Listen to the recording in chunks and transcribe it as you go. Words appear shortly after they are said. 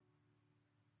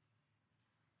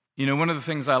You know, one of the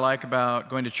things I like about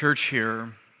going to church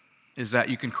here is that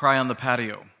you can cry on the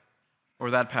patio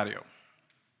or that patio.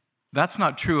 That's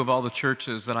not true of all the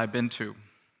churches that I've been to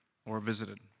or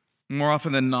visited. More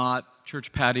often than not,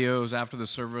 church patios after the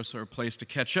service are a place to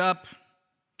catch up,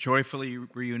 joyfully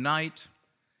reunite,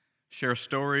 share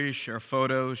stories, share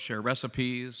photos, share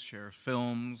recipes, share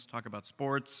films, talk about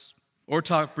sports, or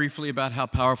talk briefly about how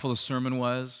powerful the sermon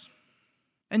was.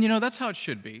 And you know, that's how it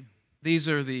should be. These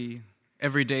are the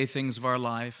everyday things of our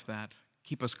life that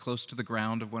keep us close to the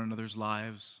ground of one another's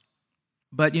lives.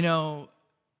 But you know,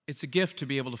 it's a gift to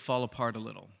be able to fall apart a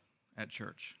little at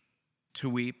church, to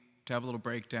weep, to have a little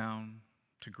breakdown,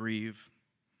 to grieve.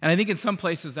 And I think in some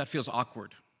places that feels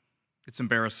awkward. It's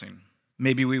embarrassing.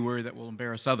 Maybe we worry that we'll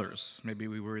embarrass others. Maybe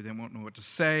we worry they won't know what to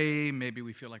say. Maybe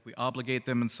we feel like we obligate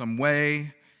them in some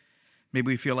way. Maybe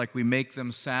we feel like we make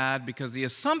them sad because the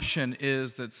assumption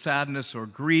is that sadness or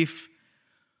grief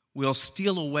will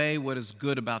steal away what is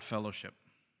good about fellowship.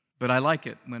 But I like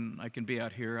it when I can be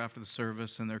out here after the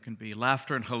service and there can be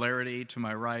laughter and hilarity to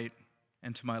my right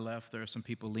and to my left. There are some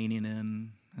people leaning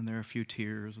in and there are a few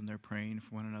tears and they're praying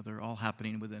for one another, all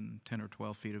happening within 10 or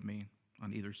 12 feet of me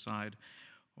on either side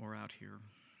or out here.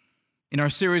 In our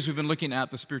series, we've been looking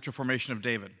at the spiritual formation of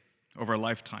David over a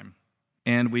lifetime.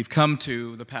 And we've come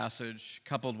to the passage,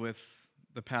 coupled with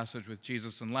the passage with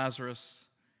Jesus and Lazarus,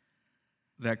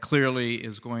 that clearly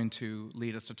is going to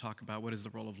lead us to talk about what is the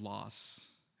role of loss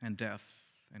and death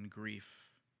and grief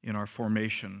in our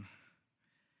formation.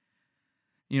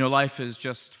 You know, life is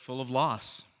just full of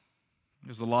loss.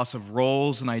 There's the loss of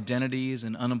roles and identities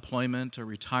and unemployment or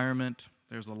retirement.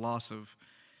 There's the loss of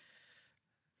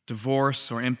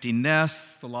divorce or empty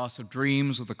nests, the loss of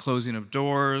dreams with the closing of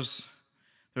doors.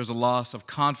 There's a loss of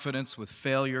confidence with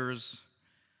failures,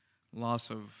 loss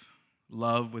of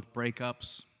love with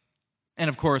breakups. And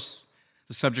of course,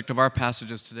 the subject of our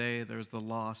passages today, there's the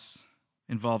loss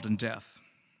involved in death.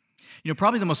 You know,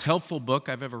 probably the most helpful book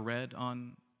I've ever read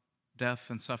on death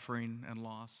and suffering and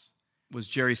loss was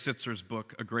Jerry Sitzer's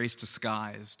book, A Grace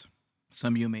Disguised.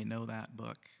 Some of you may know that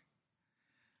book.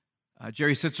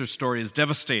 Jerry Sitzer's story is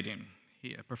devastating.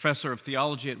 He's a professor of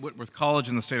theology at Whitworth College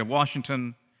in the state of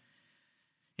Washington.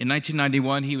 In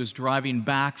 1991, he was driving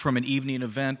back from an evening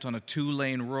event on a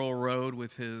 2-lane rural road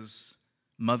with his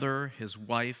mother, his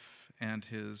wife, and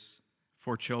his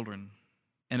 4 children.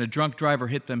 And a drunk driver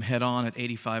hit them head-on at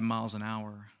 85 miles an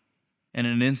hour. And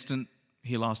in an instant,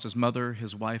 he lost his mother,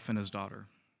 his wife, and his daughter,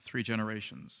 3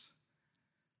 generations.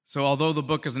 So although the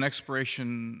book is an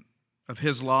exploration of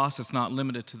his loss, it's not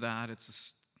limited to that.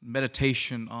 It's a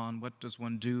meditation on what does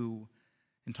one do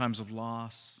in times of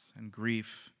loss and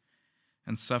grief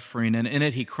and suffering. And in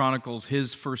it, he chronicles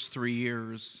his first 3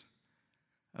 years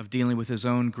of dealing with his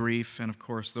own grief and, of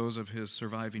course, those of his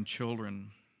surviving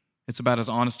children. It's about as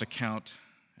honest account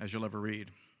as you'll ever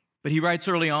read. But he writes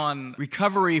early on,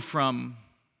 recovery from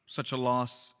such a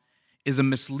loss is a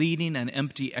misleading and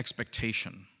empty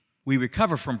expectation. We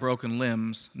recover from broken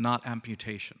limbs, not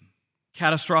amputation.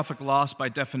 Catastrophic loss, by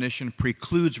definition,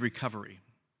 precludes recovery.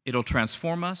 It'll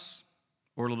transform us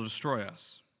or it'll destroy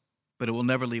us, but it will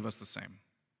never leave us the same.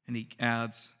 And he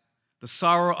adds, the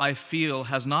sorrow I feel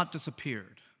has not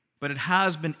disappeared, but it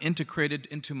has been integrated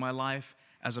into my life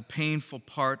as a painful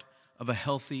part of a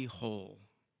healthy whole.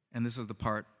 And this is the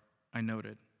part I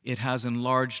noted. It has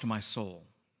enlarged my soul.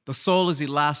 The soul is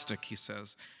elastic, he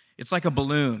says. It's like a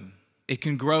balloon. It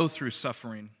can grow through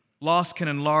suffering. Loss can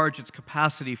enlarge its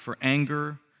capacity for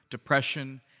anger,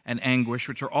 depression, and anguish,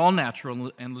 which are all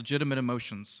natural and legitimate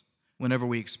emotions whenever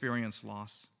we experience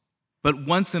loss. But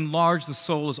once enlarged, the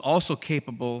soul is also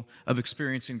capable of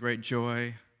experiencing great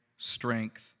joy,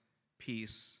 strength,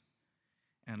 peace,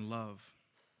 and love.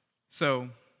 So,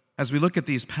 as we look at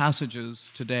these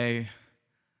passages today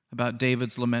about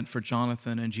David's lament for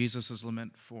Jonathan and Jesus'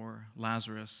 lament for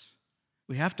Lazarus,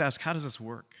 we have to ask, how does this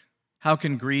work? How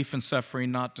can grief and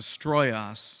suffering not destroy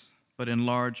us, but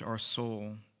enlarge our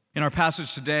soul? In our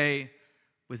passage today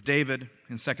with David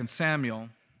in 2 Samuel,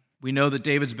 we know that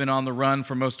David's been on the run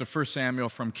for most of 1 Samuel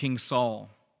from King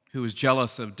Saul, who was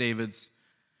jealous of David's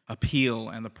appeal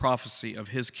and the prophecy of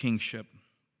his kingship.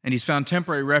 And he's found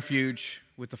temporary refuge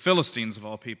with the Philistines, of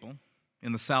all people,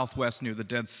 in the southwest near the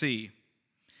Dead Sea,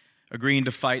 agreeing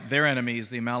to fight their enemies,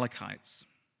 the Amalekites.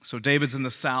 So David's in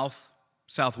the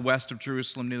southwest of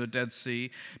Jerusalem near the Dead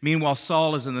Sea. Meanwhile,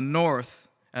 Saul is in the north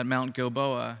at Mount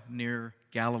Gilboa near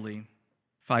Galilee,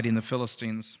 fighting the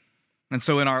Philistines. And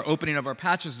so in our opening of our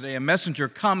passage today, a messenger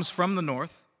comes from the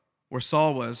north, where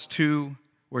Saul was, to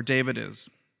where David is,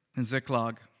 in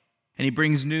Ziklag. And he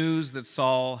brings news that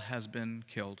Saul has been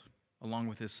killed, along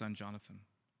with his son Jonathan,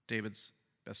 David's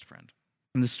best friend.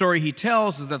 And the story he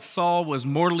tells is that Saul was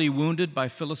mortally wounded by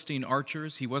Philistine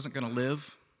archers. He wasn't going to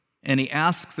live. And he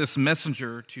asks this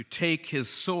messenger to take his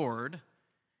sword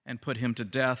and put him to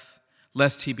death,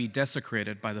 lest he be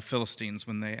desecrated by the Philistines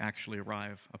when they actually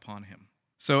arrive upon him.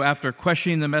 So after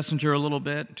questioning the messenger a little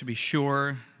bit, to be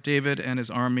sure, David and his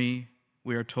army,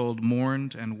 we are told,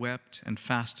 mourned and wept and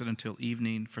fasted until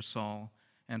evening for Saul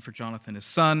and for Jonathan his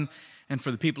son, and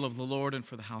for the people of the Lord and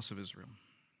for the house of Israel.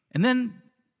 And then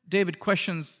David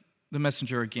questions the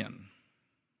messenger again.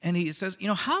 And he says,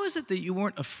 how is it that you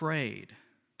weren't afraid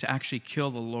to actually kill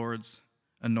the Lord's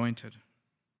anointed?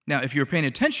 Now, if you were paying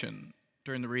attention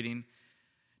during the reading,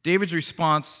 David's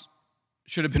response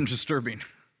should have been disturbing,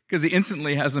 because he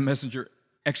instantly has the messenger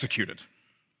executed,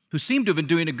 who seemed to have been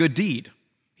doing a good deed.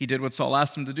 He did what Saul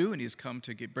asked him to do, and he's come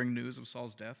to bring news of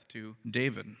Saul's death to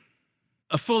David.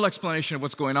 A full explanation of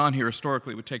what's going on here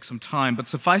historically would take some time, but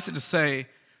suffice it to say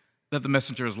that the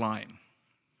messenger is lying.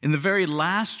 In the very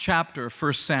last chapter of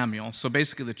 1 Samuel, so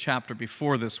basically the chapter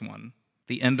before this one,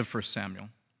 the end of 1 Samuel,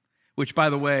 which, by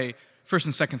the way, 1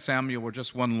 and 2 Samuel were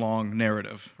just one long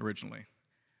narrative originally.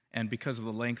 And because of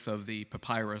the length of the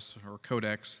papyrus or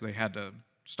codex, they had to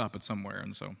stop it somewhere.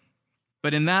 And so,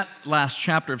 but in that last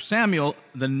chapter of Samuel,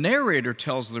 the narrator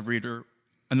tells the reader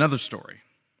another story.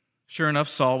 Sure enough,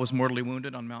 Saul was mortally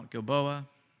wounded on Mount Gilboa.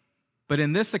 But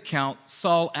in this account,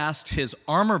 Saul asked his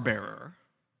armor-bearer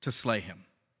to slay him,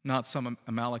 not some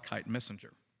Amalekite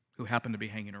messenger who happened to be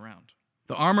hanging around.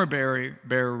 The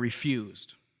armor-bearer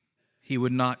refused. He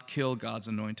would not kill God's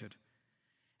anointed.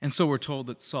 And so we're told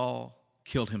that Saul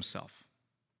killed himself.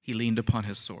 He leaned upon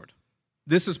his sword.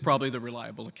 This is probably the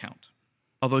reliable account.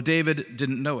 Although David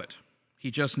didn't know it,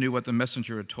 he just knew what the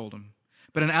messenger had told him.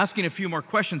 But in asking a few more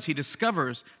questions, he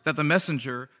discovers that the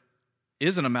messenger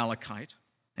is an Amalekite,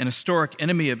 an historic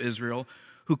enemy of Israel,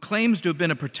 who claims to have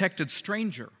been a protected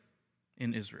stranger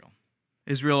in Israel.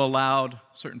 Israel allowed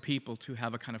certain people to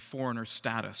have a kind of foreigner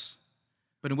status,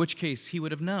 but in which case he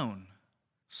would have known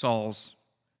Saul's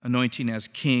anointing as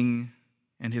king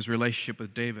and his relationship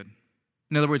with David.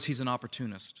 In other words, he's an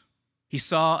opportunist. He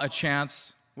saw a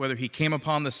chance, whether he came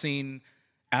upon the scene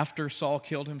after Saul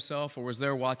killed himself or was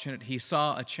there watching it, he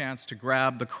saw a chance to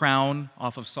grab the crown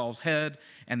off of Saul's head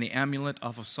and the amulet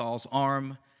off of Saul's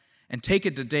arm and take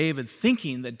it to David,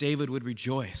 thinking that David would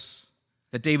rejoice,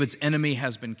 that David's enemy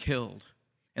has been killed,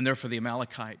 and therefore the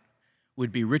Amalekite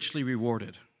would be richly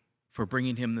rewarded for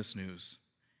bringing him this news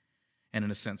and,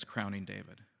 in a sense, crowning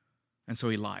David. And so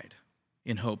he lied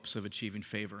in hopes of achieving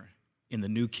favor in the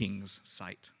new king's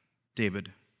sight.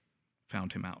 David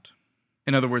found him out.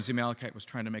 In other words, the Amalekite was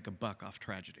trying to make a buck off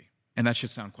tragedy. And that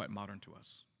should sound quite modern to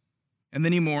us. And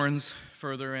then he mourns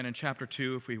further, and in chapter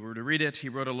 2, if we were to read it, he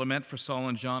wrote a lament for Saul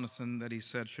and Jonathan that he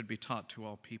said should be taught to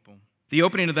all people. The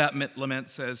opening of that lament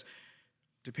says,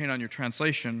 depending on your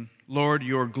translation, Lord,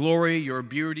 your glory, your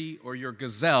beauty, or your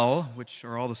gazelle, which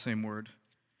are all the same word,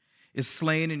 is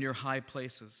slain in your high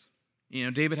places.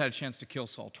 David had a chance to kill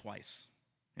Saul twice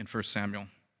in 1 Samuel,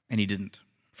 and he didn't.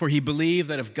 For he believed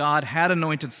that if God had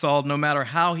anointed Saul, no matter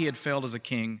how he had failed as a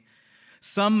king,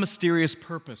 some mysterious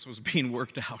purpose was being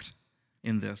worked out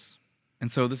in this.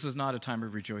 And so this is not a time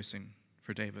of rejoicing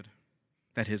for David,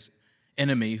 that his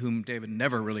enemy, whom David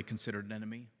never really considered an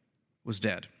enemy, was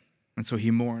dead. And so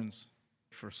he mourns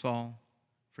for Saul,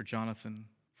 for Jonathan,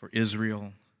 for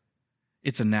Israel.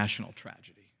 It's a national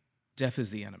tragedy. Death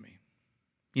is the enemy.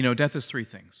 Death is three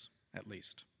things, at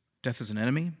least. Death is an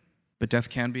enemy, but death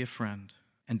can be a friend,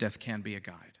 and death can be a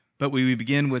guide. But we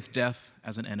begin with death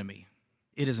as an enemy.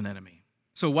 It is an enemy.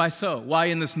 So why so? Why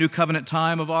in this new covenant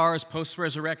time of ours,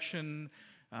 post-resurrection,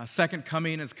 second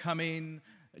coming is coming,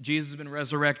 Jesus has been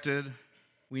resurrected,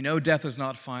 we know death is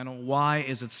not final. Why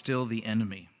is it still the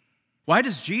enemy? Why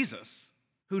does Jesus,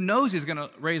 who knows he's going to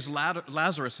raise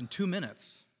Lazarus in 2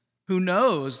 minutes, who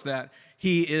knows that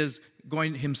he is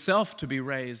going himself to be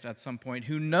raised at some point,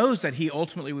 who knows that he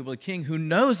ultimately will be king, who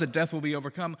knows that death will be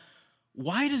overcome,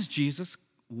 why does Jesus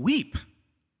weep?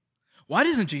 Why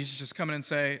doesn't Jesus just come in and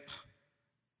say,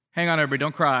 hang on, everybody,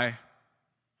 don't cry.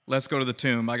 Let's go to the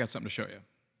tomb. I got something to show you.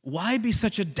 Why be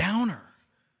such a downer?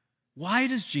 Why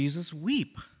does Jesus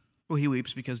weep? Well, he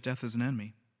weeps because death is an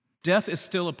enemy. Death is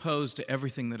still opposed to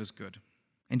everything that is good,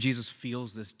 and Jesus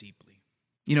feels this deeply.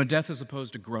 Death is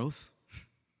opposed to growth,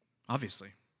 obviously.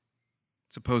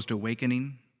 It's opposed to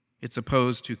awakening. It's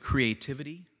opposed to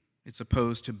creativity. It's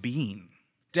opposed to being.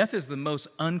 Death is the most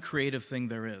uncreative thing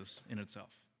there is in itself.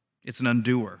 It's an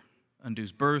undoer.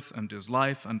 Undoes birth, undoes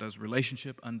life, undoes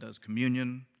relationship, undoes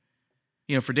communion.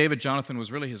 For David, Jonathan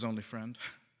was really his only friend.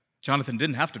 Jonathan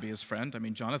didn't have to be his friend.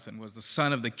 Jonathan was the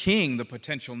son of the king, the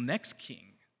potential next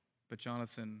king. But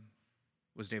Jonathan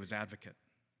was David's advocate.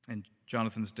 And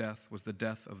Jonathan's death was the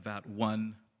death of that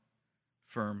one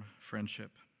firm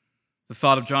friendship. The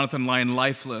thought of Jonathan lying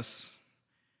lifeless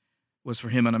was for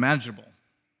him unimaginable,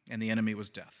 and the enemy was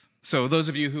death. So those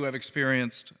of you who have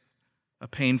experienced a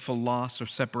painful loss or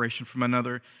separation from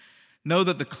another, know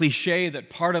that the cliche that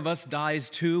part of us dies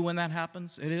too when that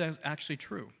happens, it is actually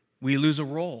true. We lose a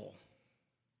role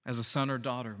as a son or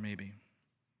daughter, maybe,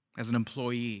 as an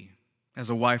employee,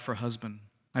 as a wife or husband.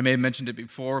 I may have mentioned it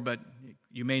before, but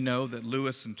you may know that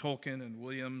Lewis and Tolkien and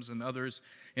Williams and others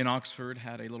in Oxford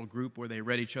had a little group where they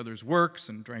read each other's works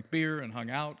and drank beer and hung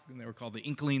out, and they were called the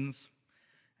Inklings,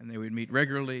 and they would meet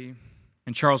regularly.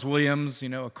 And Charles Williams,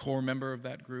 a core member of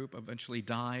that group, eventually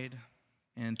died.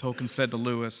 And Tolkien said to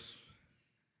Lewis,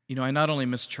 I not only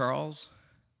miss Charles,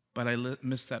 but I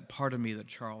miss that part of me that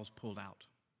Charles pulled out.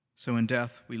 So in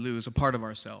death, we lose a part of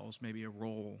ourselves, maybe a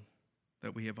role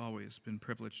that we have always been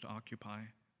privileged to occupy.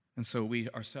 And so we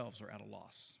ourselves are at a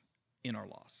loss, in our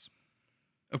loss.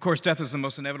 Of course, death is the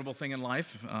most inevitable thing in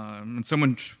life. And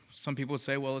some people would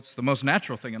say, well, it's the most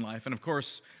natural thing in life. And of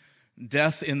course,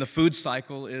 death in the food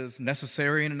cycle is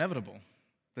necessary and inevitable.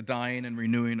 The dying and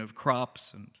renewing of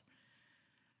crops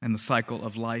and the cycle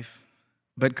of life.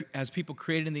 But as people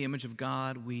created in the image of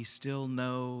God, we still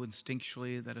know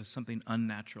instinctually that there's something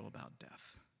unnatural about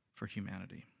death for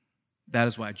humanity. That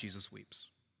is why Jesus weeps.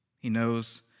 He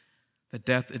knows that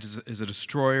death is a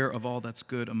destroyer of all that's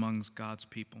good amongst God's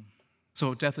people.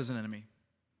 So death is an enemy.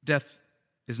 Death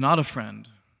is not a friend,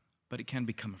 but it can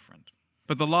become a friend.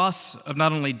 But the loss of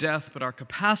not only death, but our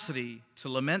capacity to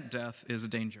lament death is a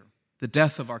danger. The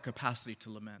death of our capacity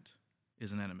to lament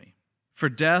is an enemy. For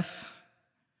death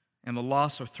and the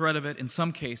loss or threat of it, in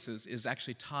some cases, is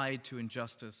actually tied to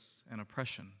injustice and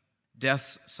oppression.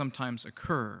 Deaths sometimes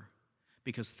occur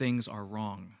because things are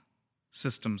wrong.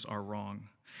 Systems are wrong.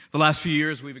 The last few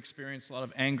years, we've experienced a lot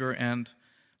of anger and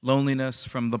loneliness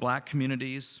from the black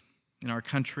communities in our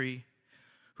country,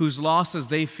 whose losses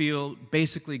they feel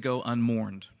basically go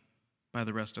unmourned by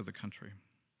the rest of the country.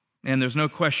 And there's no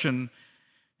question,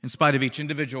 in spite of each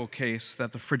individual case,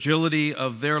 that the fragility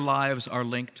of their lives are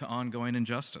linked to ongoing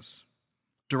injustice,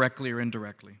 directly or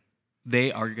indirectly.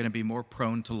 They are going to be more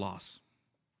prone to loss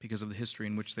because of the history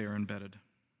in which they are embedded.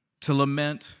 To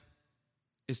lament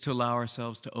is to allow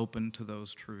ourselves to open to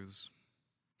those truths,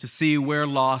 to see where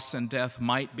loss and death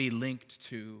might be linked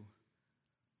to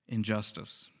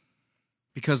injustice.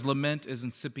 Because lament is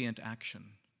incipient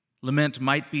action. Lament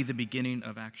might be the beginning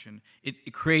of action.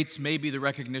 It creates maybe the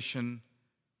recognition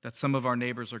that some of our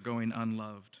neighbors are going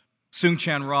unloved. Sung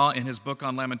Chan Ra, in his book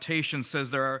on Lamentation,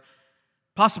 says there are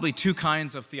possibly two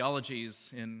kinds of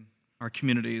theologies in our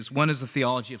communities. One is the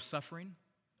theology of suffering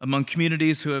among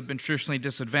communities who have been traditionally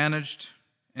disadvantaged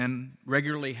and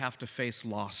regularly have to face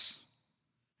loss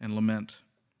and lament.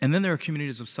 And then there are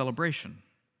communities of celebration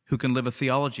who can live a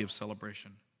theology of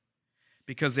celebration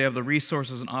because they have the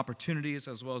resources and opportunities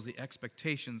as well as the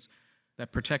expectations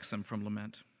that protects them from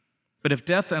lament. But if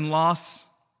death and loss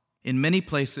in many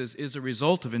places is a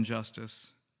result of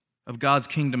injustice, of God's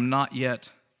kingdom not yet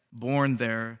born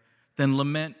there, then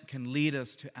lament can lead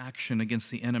us to action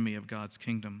against the enemy of God's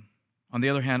kingdom. On the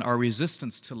other hand, our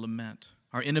resistance to lament,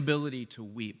 our inability to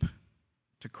weep,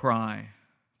 to cry,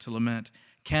 to lament,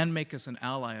 can make us an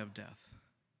ally of death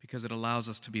because it allows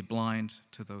us to be blind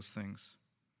to those things.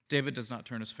 David does not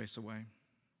turn his face away.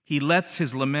 He lets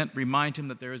his lament remind him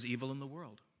that there is evil in the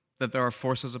world, that there are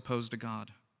forces opposed to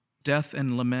God. Death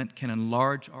and lament can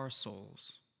enlarge our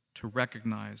souls to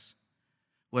recognize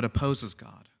what opposes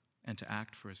God and to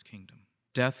act for his kingdom.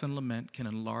 Death and lament can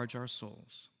enlarge our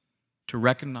souls to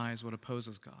recognize what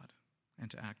opposes God and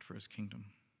to act for his kingdom.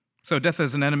 So death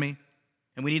is an enemy,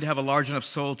 and we need to have a large enough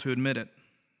soul to admit it,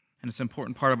 and it's an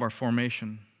important part of our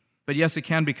formation. But yes, it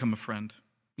can become a friend.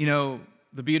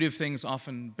 The beauty of things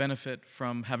often benefit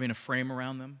from having a frame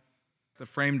around them. The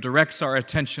frame directs our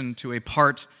attention to a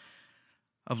part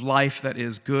of life that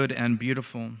is good and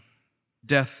beautiful.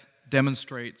 Death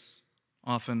demonstrates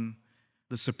often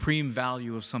the supreme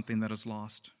value of something that is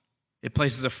lost. It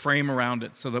places a frame around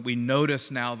it so that we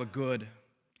notice now the good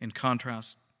in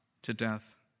contrast to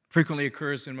death. Frequently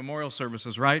occurs in memorial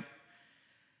services, right?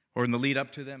 Or in the lead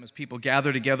up to them as people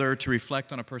gather together to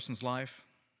reflect on a person's life.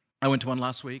 I went to one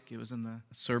last week. It was in the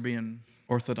Serbian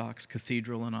Orthodox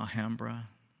Cathedral in Alhambra.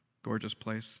 Gorgeous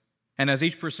place. And as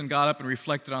each person got up and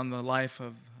reflected on the life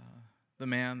of the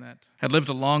man that had lived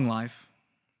a long life,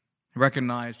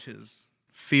 recognized his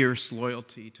fierce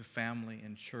loyalty to family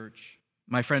and church,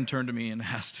 my friend turned to me and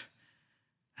asked,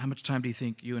 "How much time do you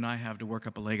think you and I have to work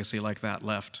up a legacy like that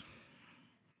left?"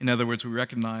 In other words, we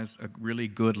recognize a really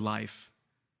good life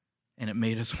and it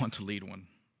made us want to lead one.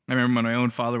 I remember when my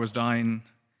own father was dying,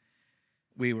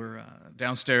 we were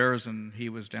downstairs, and he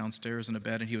was downstairs in a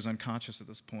bed, and he was unconscious at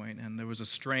this point, and there was a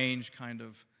strange kind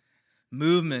of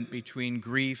movement between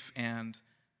grief and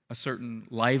a certain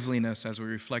liveliness as we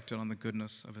reflected on the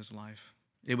goodness of his life.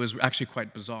 It was actually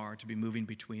quite bizarre to be moving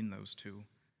between those two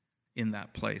in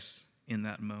that place, in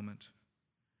that moment.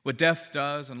 What death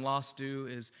does and loss do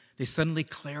is they suddenly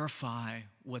clarify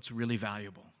what's really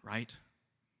valuable, right?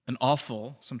 An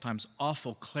awful, sometimes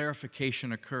awful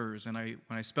clarification occurs, and when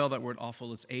I spell that word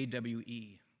awful, it's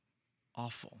A-W-E,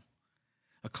 awful.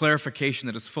 A clarification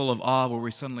that is full of awe where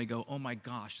we suddenly go, oh my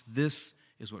gosh, this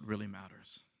is what really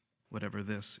matters, whatever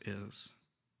this is.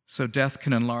 So death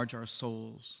can enlarge our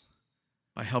souls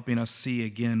by helping us see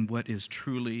again what is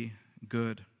truly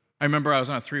good. I remember I was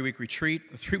on a 3-week retreat,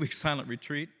 a 3-week silent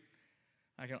retreat.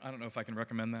 I don't know if I can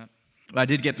recommend that. But I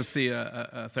did get to see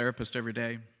a therapist every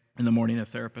day in the morning, a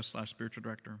therapist/spiritual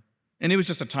director. And it was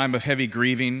just a time of heavy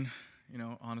grieving,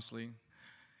 honestly.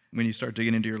 When you start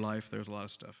digging into your life, there's a lot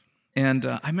of stuff. And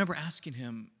I remember asking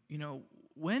him,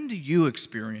 when do you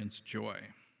experience joy?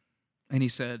 And he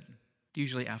said,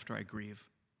 usually after I grieve.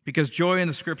 Because joy in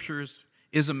the scriptures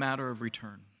is a matter of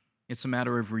return. It's a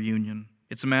matter of reunion.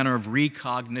 It's a matter of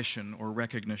recognition or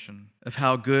recognition of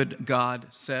how good God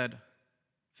said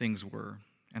things were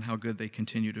and how good they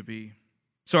continue to be.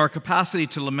 So our capacity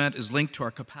to lament is linked to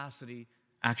our capacity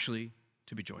actually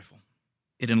to be joyful.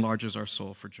 It enlarges our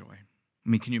soul for joy.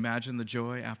 Can you imagine the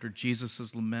joy after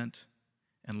Jesus' lament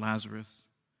and Lazarus'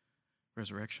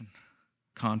 resurrection?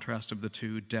 Contrast of the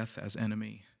two, death as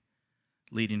enemy,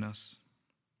 leading us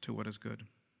to what is good.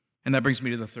 And that brings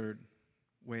me to the third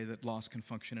way that loss can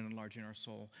function in enlarging our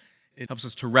soul. It helps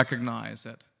us to recognize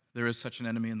that there is such an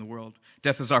enemy in the world.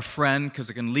 Death is our friend because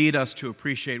it can lead us to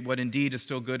appreciate what indeed is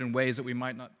still good in ways that we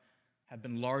might not have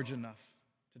been large enough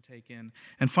to take in.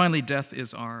 And finally, death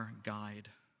is our guide.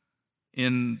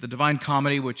 In the Divine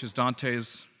Comedy, which is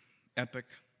Dante's epic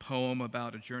poem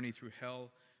about a journey through hell,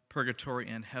 purgatory,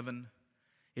 and heaven,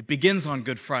 it begins on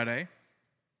Good Friday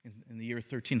in the year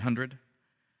 1300.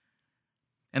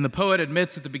 And the poet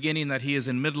admits at the beginning that he is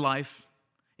in midlife,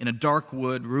 in a dark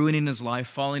wood, ruining his life,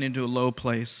 falling into a low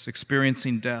place,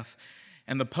 experiencing death.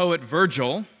 And the poet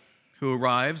Virgil, who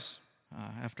arrives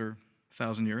after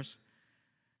 1,000 years,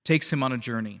 takes him on a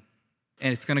journey.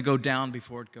 And it's going to go down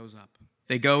before it goes up.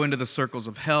 They go into the circles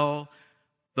of hell,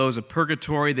 those of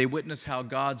purgatory. They witness how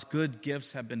God's good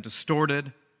gifts have been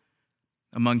distorted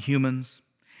among humans.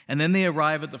 And then they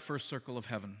arrive at the first circle of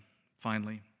heaven,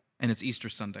 finally. And it's Easter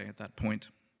Sunday at that point.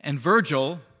 And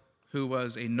Virgil, who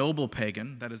was a noble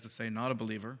pagan, that is to say, not a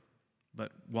believer,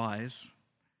 but wise,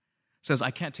 says,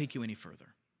 I can't take you any further.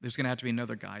 There's going to have to be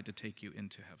another guide to take you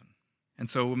into heaven. And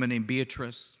so a woman named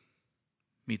Beatrice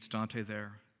meets Dante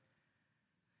there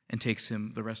and takes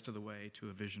him the rest of the way to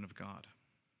a vision of God,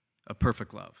 a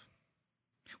perfect love,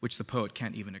 which the poet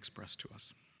can't even express to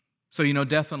us. So,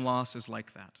 death and loss is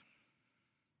like that.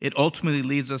 It ultimately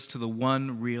leads us to the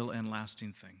one real and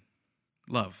lasting thing,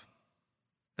 love.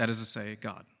 That is to say,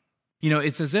 God.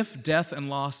 It's as if death and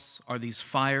loss are these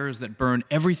fires that burn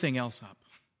everything else up.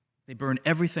 They burn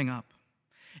everything up.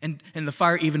 And the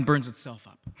fire even burns itself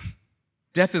up.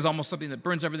 Death is almost something that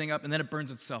burns everything up, and then it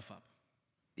burns itself up,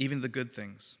 even the good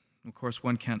things. Of course,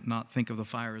 one can't not think of the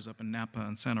fires up in Napa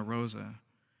and Santa Rosa,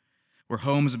 where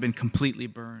homes have been completely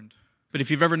burned. But if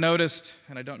you've ever noticed,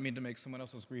 and I don't mean to make someone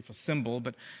else's grief a symbol,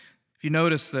 but if you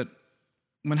notice that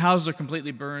when houses are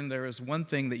completely burned, there is one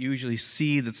thing that you usually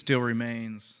see that still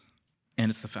remains, and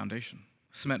it's the foundation.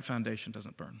 Cement foundation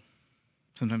doesn't burn.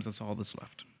 Sometimes that's all that's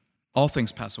left. All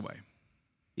things pass away.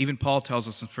 Even Paul tells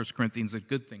us in 1 Corinthians that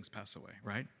good things pass away,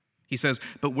 right? He says,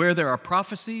 but where there are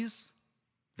prophecies,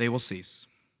 they will cease.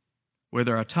 Where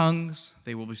there are tongues,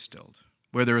 they will be stilled.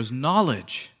 Where there is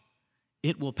knowledge,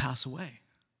 it will pass away.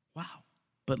 Wow.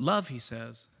 But love, he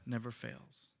says, never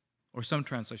fails. Or some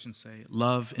translations say,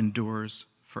 love endures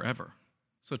forever.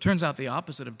 So it turns out the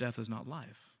opposite of death is not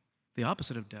life. The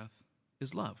opposite of death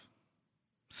is love.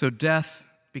 So death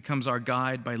becomes our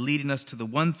guide by leading us to the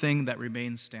one thing that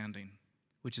remains standing,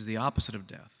 which is the opposite of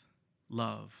death,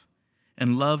 love.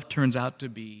 And love turns out to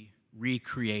be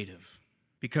recreative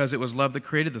because it was love that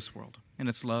created this world, and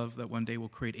it's love that one day will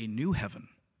create a new heaven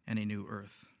and a new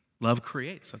earth. Love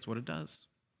creates, that's what it does.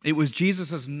 It was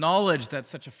Jesus' knowledge that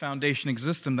such a foundation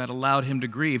existed that allowed him to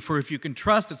grieve. For if you can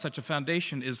trust that such a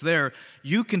foundation is there,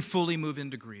 you can fully move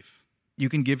into grief. You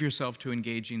can give yourself to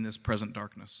engaging this present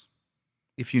darkness.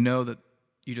 If you know that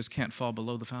you just can't fall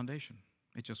below the foundation,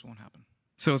 it just won't happen.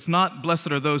 So it's not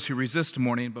blessed are those who resist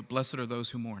mourning, but blessed are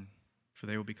those who mourn, for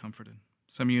they will be comforted.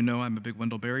 Some of you know I'm a big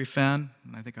Wendell Berry fan,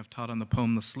 and I think I've taught on the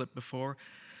poem The Slip before.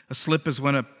 A slip is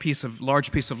when a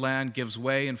large piece of land gives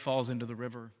way and falls into the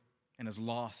river and is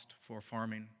lost for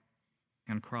farming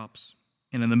and crops.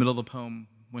 And in the middle of the poem,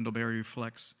 Wendell Berry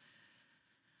reflects,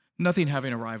 nothing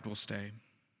having arrived will stay.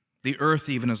 The earth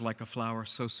even is like a flower,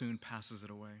 so soon passes it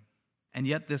away. And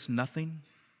yet this nothing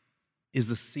is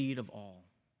the seed of all,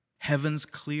 heaven's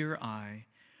clear eye,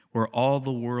 where all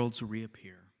the worlds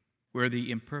reappear. Where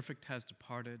the imperfect has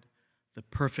departed, the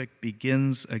perfect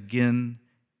begins again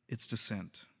its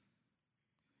descent.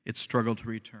 Its struggle to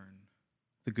return.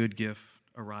 The good gift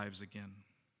arrives again.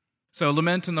 So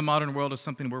lament in the modern world is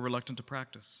something we're reluctant to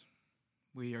practice.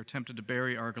 We are tempted to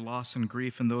bury our loss and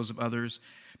grief in those of others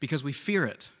because we fear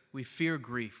it. We fear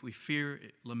grief. We fear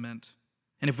lament.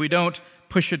 And if we don't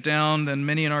push it down, then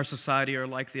many in our society are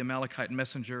like the Amalekite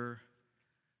messenger.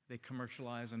 They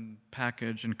commercialize and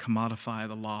package and commodify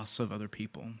the loss of other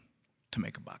people to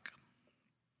make a buck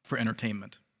for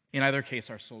entertainment. In either case,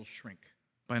 our souls shrink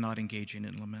by not engaging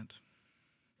in lament.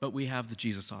 But we have the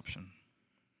Jesus option.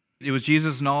 It was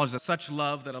Jesus' knowledge that such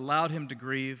love that allowed him to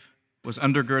grieve was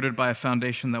undergirded by a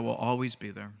foundation that will always be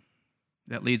there,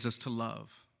 that leads us to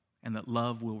love, and that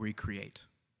love will recreate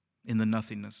in the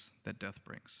nothingness that death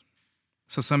brings.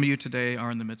 So some of you today are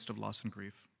in the midst of loss and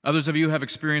grief. Others of you have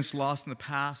experienced loss in the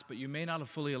past, but you may not have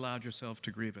fully allowed yourself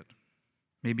to grieve it.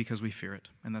 Maybe because we fear it,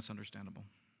 and that's understandable.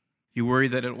 You worry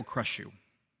that it will crush you.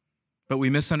 But we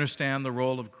misunderstand the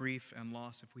role of grief and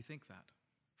loss if we think that.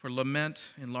 For lament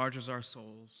enlarges our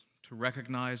souls to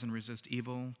recognize and resist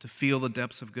evil, to feel the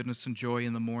depths of goodness and joy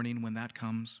in the morning when that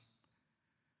comes,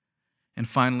 and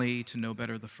finally, to know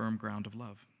better the firm ground of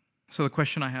love. So the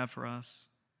question I have for us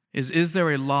is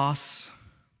there a loss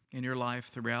in your life,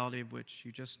 the reality of which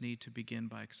you just need to begin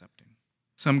by accepting?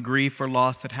 Some grief or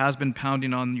loss that has been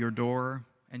pounding on your door,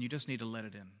 and you just need to let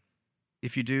it in.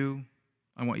 If you do,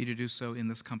 I want you to do so in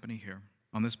this company here,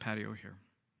 on this patio here,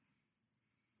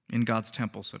 in God's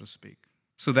temple, so to speak,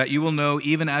 so that you will know,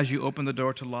 even as you open the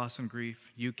door to loss and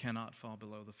grief, you cannot fall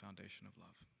below the foundation of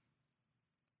love.